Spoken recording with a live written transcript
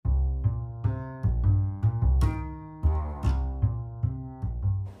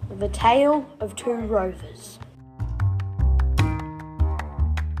The Tale of Two Rovers.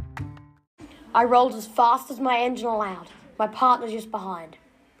 I rolled as fast as my engine allowed, my partner just behind.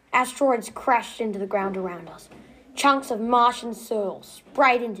 Asteroids crashed into the ground around us. Chunks of Martian soil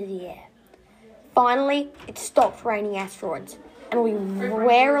sprayed into the air. Finally, it stopped raining asteroids, and we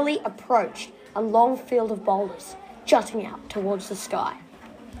warily approached a long field of boulders jutting out towards the sky.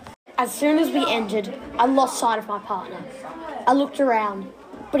 As soon as we entered, I lost sight of my partner. I looked around,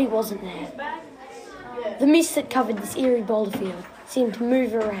 but he wasn't there. The mist that covered this eerie boulder field seemed to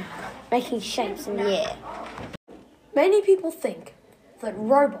move around, making shapes in the air. Many people think that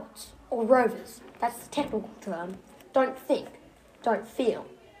robots, or rovers, that's the technical term, don't think, don't feel.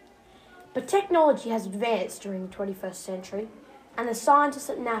 But technology has advanced during the 21st century, and the scientists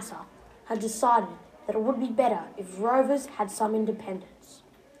at NASA have decided that it would be better if rovers had some independence.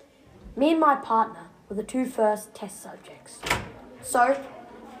 Me and my partner were the two first test subjects. So,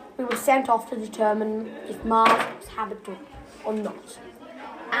 we were sent off to determine if Mars was habitable or not,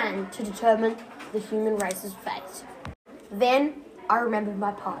 and to determine the human race's fate. Then, I remembered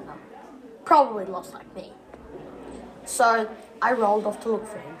my partner, probably lost like me. So, I rolled off to look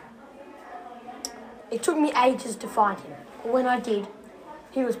for him. It took me ages to find him, but when I did,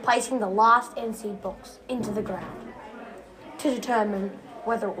 he was placing the last NC box into the ground to determine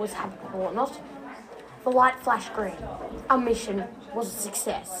whether it was habitable or not. The light flashed green. Our mission was a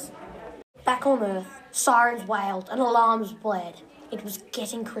success. Back on Earth, sirens wailed and alarms blared. It was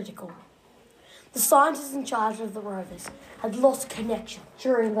getting critical. The scientists in charge of the rovers had lost connection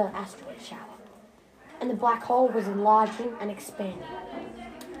during the asteroid shower, and the black hole was enlarging and expanding.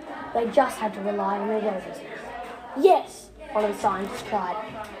 They just had to rely on their rovers. Yes, one of the scientists cried.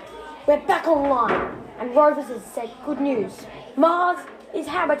 We're back online, and Rovers has said good news. Mars is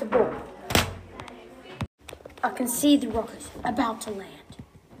habitable. I can see the rocket about to land.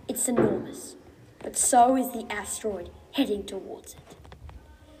 It's enormous, but so is the asteroid heading towards it.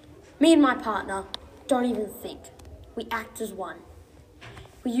 Me and my partner don't even think. We act as one.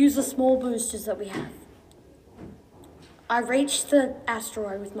 We use the small boosters that we have. I reached the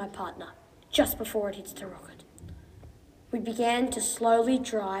asteroid with my partner just before it hits the rocket. We began to slowly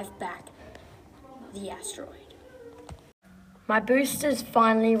drive back the asteroid. My boosters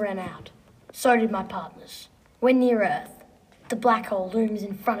finally ran out. So did my partner's. We're near Earth. The black hole looms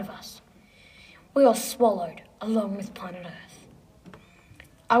in front of us. We are swallowed along with planet Earth.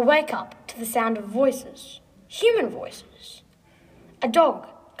 I wake up to the sound of voices, human voices. A dog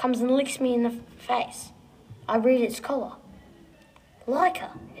comes and licks me in the face. I read its collar.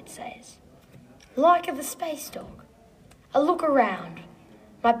 Laika, it says. Laika the space dog. I look around.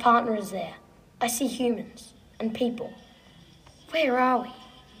 My partner is there. I see humans and people. Where are we?